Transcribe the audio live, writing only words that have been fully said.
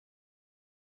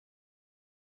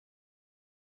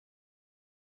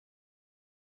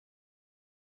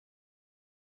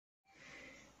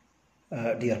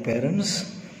Dear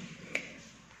parents,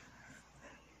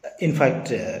 in fact,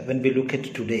 when we look at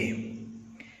today,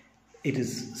 it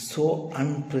is so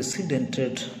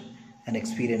unprecedented an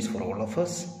experience for all of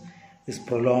us. This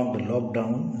prolonged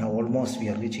lockdown, now almost we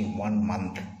are reaching 1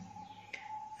 month,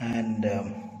 and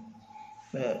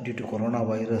due to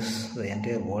coronavirus, the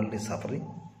entire world is suffering.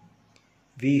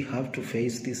 We have to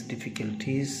face these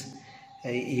difficulties,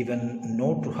 even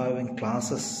not to having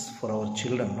classes for our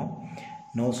children.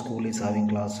 No school is having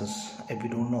classes. We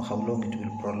don't know how long it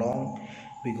will prolong,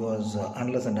 because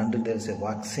unless and until there is a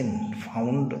vaccine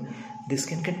found, this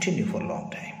can continue for a long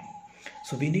time.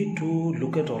 So we need to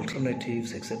look at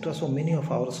alternatives, etc. So many of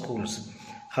our schools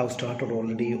have started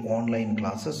already online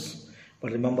classes.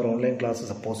 But remember, online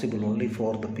classes are possible only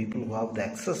for the people who have the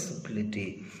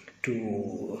accessibility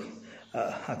to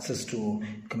access to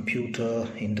computer,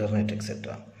 internet,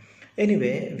 etc.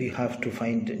 Anyway, we have to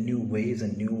find new ways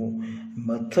and new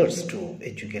methods to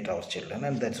educate our children,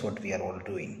 and that's what we are all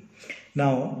doing.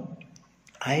 Now,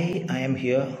 I am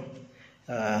here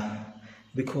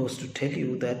because to tell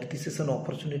you that this is an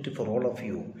opportunity for all of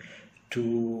you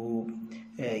to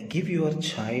give your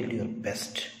child your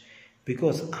best,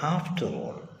 because after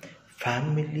all,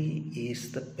 family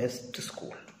is the best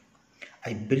school.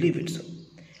 I believe it so.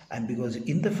 And because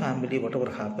in the family,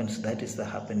 whatever happens, that is the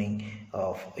happening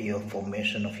of your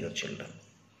formation of your children.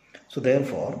 So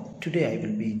therefore, today I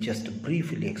will be just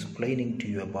briefly explaining to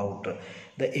you about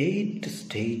the 8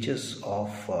 stages of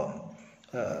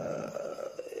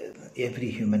every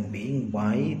human being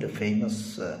by the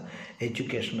famous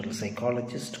educational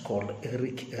psychologist called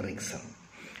Erik Erikson.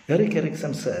 Erik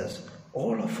Erikson says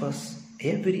all of us,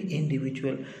 every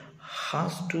individual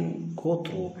has to go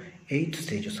through 8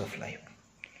 stages of life.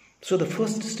 So the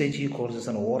first stage he calls as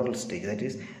an oral stage, that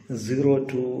is 0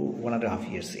 to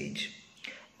 1.5 years age,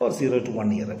 or 0 to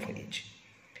 1 year of age.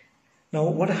 Now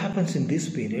what happens in this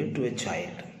period to a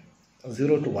child?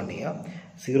 0 to 1 year.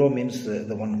 0 means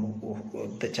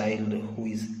the child who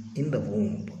is in the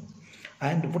womb,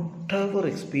 and whatever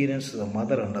experience the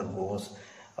mother undergoes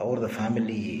or the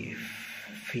family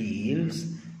feels,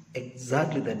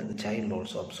 exactly that the child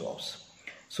also absorbs.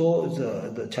 So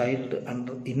the child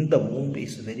in the womb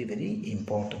is very, very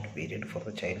important period for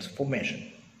the child's formation.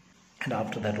 And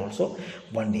after that also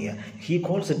 1 year. He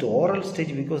calls it oral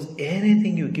stage because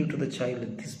anything you give to the child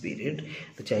in this period,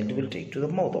 the child will take to the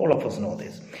mouth. All of us know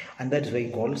this. And that's why he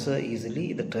calls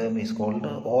easily, the term is called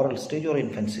oral stage or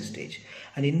infancy stage.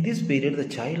 And in this period, the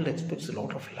child expects a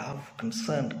lot of love,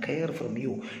 concern, care from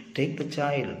you. Take the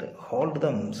child, hold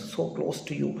them so close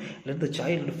to you. Let the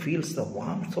child feel the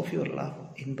warmth of your love.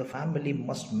 In the family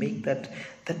must make that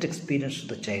experience to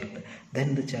the child.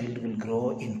 Then the child will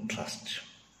grow in trust.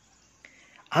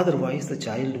 Otherwise, the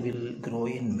child will grow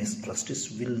in mistrust. It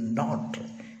will not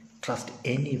trust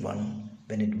anyone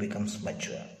when it becomes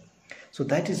mature. So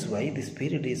that is why this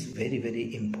period is very,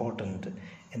 very important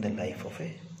in the life of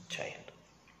a child.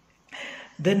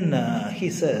 Then he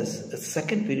says, the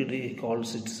second period he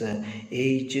calls it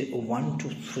age 1 to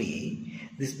 3.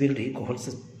 This period he calls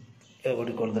it what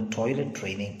he calls the toilet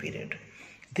training period.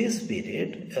 This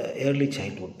period, early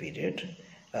childhood period,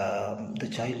 the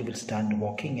child will stand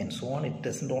walking and so on. It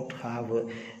does not have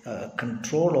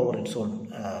control over its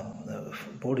own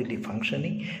bodily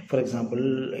functioning. For example,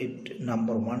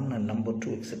 number 1 and number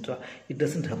 2, etc. It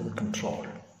doesn't have the control.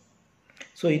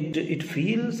 So it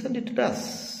feels and it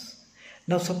does.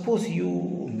 Now suppose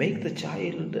you make the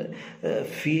child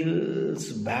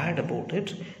feels bad about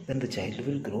it, then the child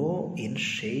will grow in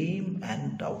shame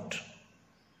and doubt.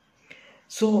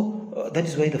 So that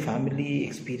is why the family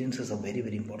experiences are very,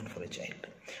 very important for a child.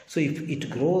 So if it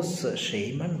grows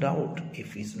shame and doubt,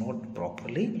 if it's not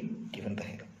properly given the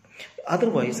help.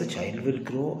 Otherwise, the child will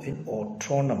grow in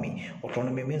autonomy.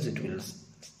 Autonomy means it will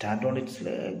stand on its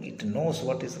leg, it knows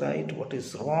what is right, what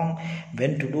is wrong,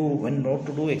 when to do, when not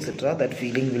to do, etc. That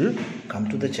feeling will come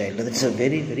to the child. That's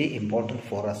very, very important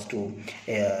for us to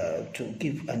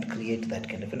give and create that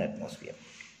kind of an atmosphere.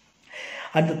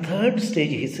 And the third stage,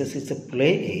 he says, it's a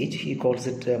play age. He calls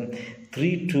it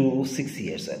 3 to 6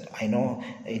 years. And I know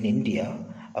in India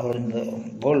or in the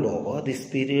world over, this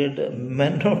period may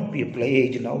not be a play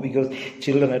age now, because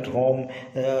children at home,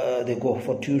 they go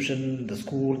for tuition, the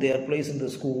school, they are placed in the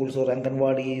schools or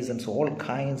Anganwadis, and so all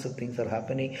kinds of things are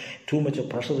happening. Too much of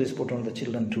pressure is put on the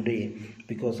children today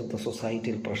because of the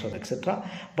societal pressure, etc.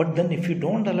 But then if you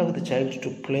don't allow the child to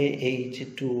play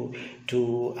age,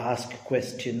 to ask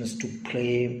questions, to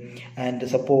play, and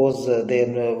suppose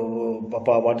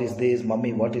Papa, what is this?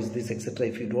 Mummy, what is this, etc.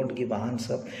 If you don't give an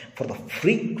answer for the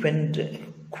frequent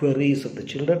queries of the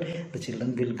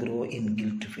children will grow in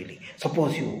guilt feeling.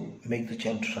 Suppose you make the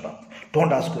child shut up,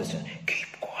 don't ask questions,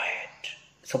 keep quiet.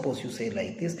 Suppose you say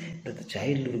like this, that the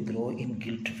child will grow in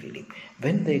guilt feeling.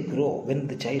 When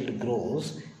the child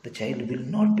grows, the child will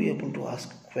not be able to ask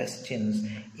questions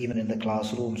even in the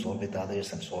classrooms or with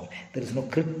others and so on. There is no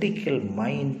critical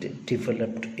mind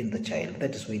developed in the child.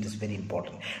 That is why it is very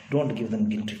important. Don't give them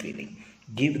guilt feeling.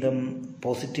 Give them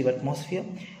positive atmosphere.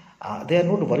 They are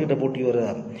not worried about your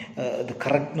the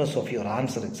correctness of your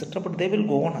answer, etc. But they will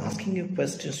go on asking you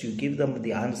questions. You give them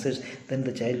the answers, then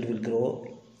the child will grow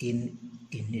in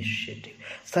initiative.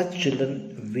 Such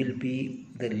children will be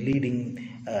the leading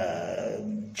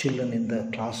children in the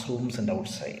classrooms and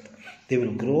outside. They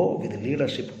will grow with the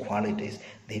leadership qualities.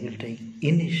 They will take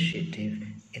initiative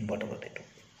in whatever they do.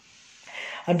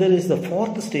 And there is the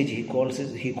fourth stage, he calls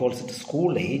it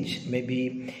school age.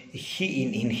 Maybe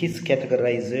in his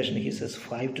categorization, he says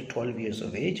 5 to 12 years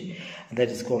of age. That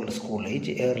is called school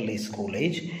age, early school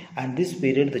age. And this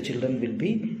period, the children will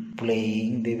be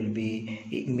playing, they will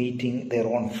be meeting their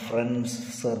own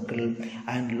friends circle,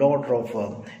 and lot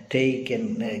of take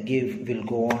and give will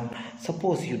go on.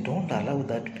 Suppose you don't allow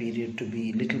that period to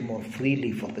be little more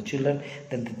freely for the children,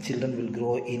 then the children will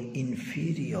grow in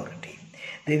inferiority.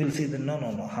 They will say that no,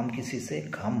 हम किसी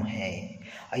से कम हैं,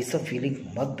 ऐसा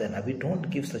feeling मत देना. We don't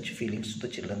give such feelings to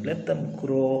the children. Let them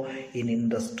grow in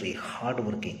industry, hard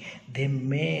working. They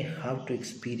may have to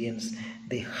experience,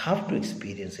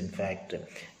 in fact,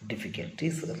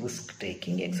 difficulties, risk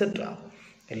taking, etc.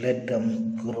 Let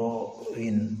them grow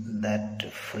in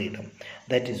that freedom.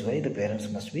 That is why the parents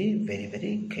must be very,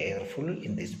 very careful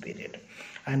in this period.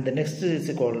 And the next is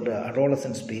called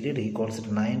adolescence period. He calls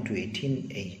it 9 to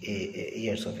 18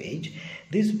 years of age.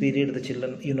 This period, the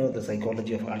children, the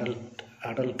psychology of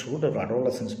adulthood or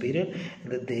adolescence period,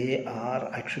 that they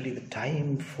are actually the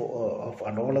time of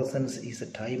adolescence is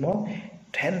a time of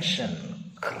tension,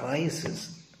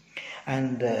 crisis.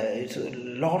 And it's a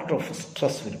lot of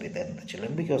stress will be there in the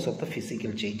children because of the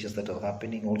physical changes that are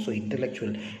happening, also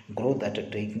intellectual growth that are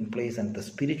taking place, and the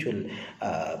spiritual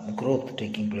growth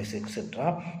taking place,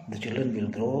 etc. The children will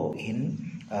grow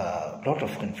in a lot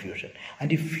of confusion.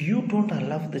 And if you don't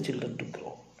allow the children to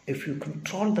grow, if you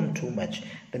control them too much,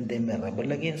 then they may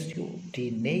rebel against you.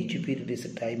 Teenage period is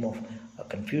a time of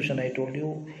confusion, I told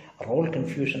you, role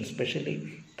confusion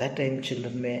especially. That time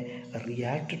children may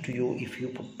react to you if you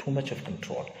put too much of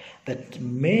control. That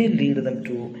may lead them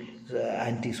to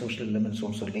antisocial elements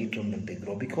also later on when they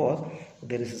grow, because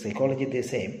there is a psychology, they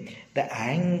say, the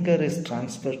anger is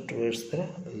transferred towards the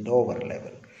lower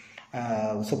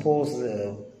level. Suppose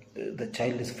the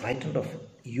child is frightened of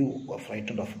you or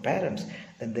frightened of parents,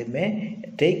 then they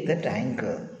may take that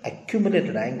anger,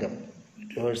 accumulated anger,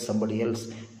 towards somebody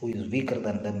else who is weaker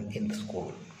than them in the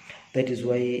school. That is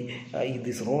why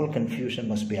this role confusion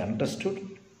must be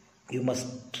understood. You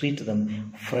must treat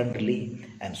them friendly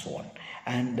and so on.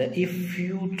 And if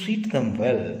you treat them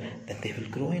well, then they will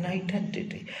grow in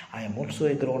identity. I am also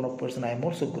a grown-up person. I am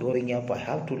also growing up. I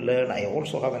have to learn. I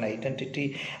also have an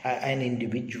identity, an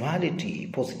individuality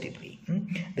positively.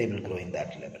 They will grow in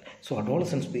that level. So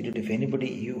adolescence period, if anybody,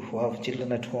 you who have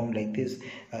children at home like this,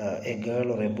 a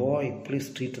girl or a boy,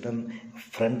 please treat them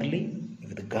friendly,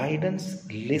 with guidance,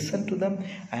 listen to them,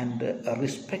 and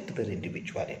respect their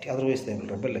individuality. Otherwise they will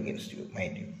rebel against you,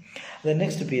 mind you. The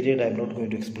next period, I am not going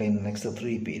to explain the next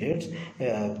 3 periods,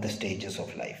 the stages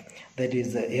of life. That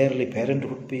is the early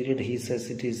parenthood period. He says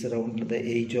it is around the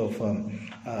age of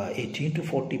 18 to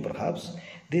 40 perhaps.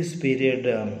 This period,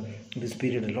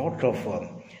 a lot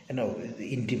of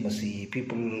intimacy,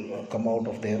 people come out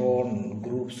of their own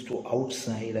groups to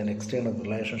outside and external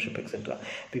relationship, etc.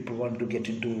 People want to get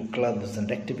into clubs and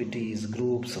activities,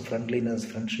 groups, friendliness,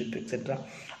 friendship, etc.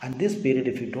 And this period,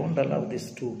 if you don't allow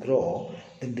this to grow,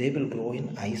 then they will grow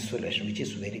in isolation, which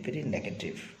is very, very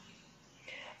negative.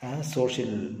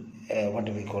 Social, what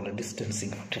do we call it,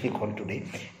 distancing, what do we call today,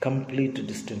 complete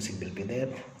distancing will be there.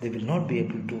 They will not be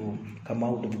able to come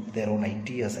out with their own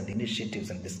ideas and initiatives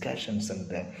and discussions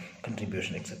and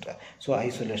contribution, etc. So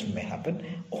isolation may happen,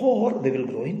 or they will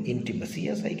grow in intimacy.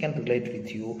 Yes, I can relate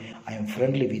with you, I am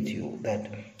friendly with you,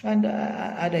 that, and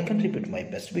I contribute my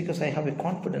best because I have a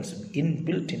confidence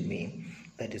inbuilt in me.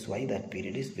 That is why that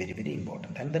period is very, very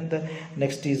important. And then the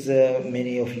next is,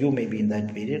 many of you may be in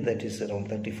that period, that is around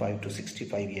 35 to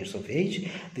 65 years of age.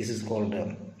 This is called,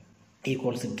 he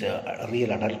calls it real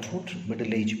adulthood,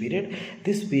 middle age period.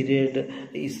 This period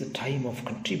is the time of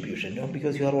contribution,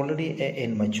 because you are already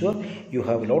immature, you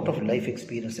have a lot of life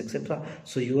experience, etc.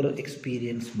 So your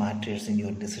experience matters in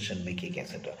your decision making,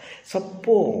 etc.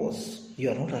 Suppose you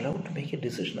are not allowed to make a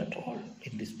decision at all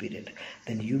in this period,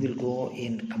 then you will go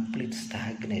in complete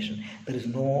stagnation. There is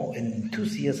no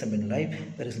enthusiasm in life.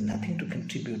 There is nothing to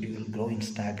contribute. You will grow in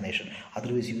stagnation.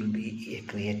 Otherwise, you will be a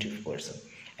creative person.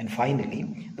 And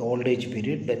finally, the old age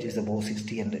period, that is above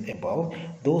 60 and above,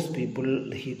 those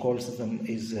people, he calls them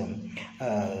is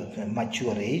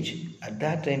mature age. At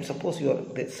that time, suppose you are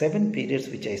the 7 periods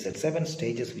which I said, 7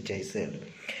 stages which I said.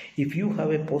 If you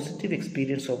have a positive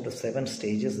experience of the 7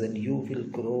 stages, then you will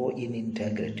grow in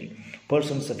integrity.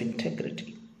 Persons of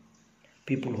integrity,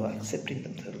 people who are accepting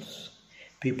themselves,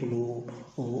 people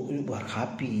who are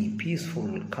happy,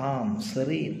 peaceful, calm,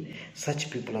 serene. Such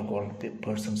people are called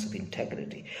persons of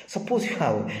integrity. Suppose you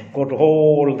have got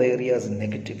all the areas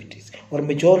negativities, or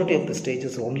majority of the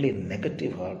stages only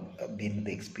negative have been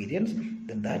the experience,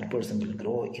 then that person will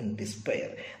grow in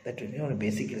despair. That,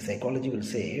 basically psychology will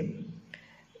say,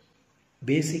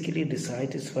 basically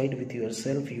dissatisfied with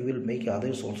yourself, you will make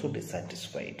others also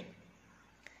dissatisfied.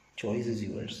 Choice is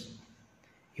yours.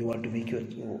 You want to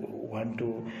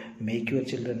make your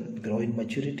children grow in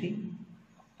maturity,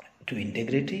 to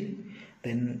integrity,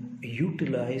 then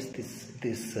utilize this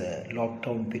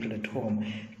lockdown period at home.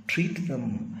 Treat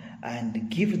them and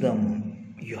give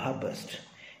them your best.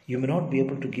 You may not be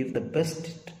able to give the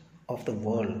best of the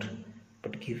world,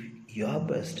 but give your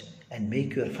best and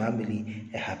make your family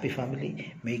a happy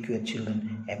family. Make your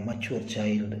children a mature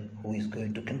child who is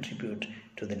going to contribute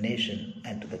to the nation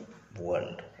and to the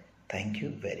world. Thank you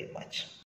very much.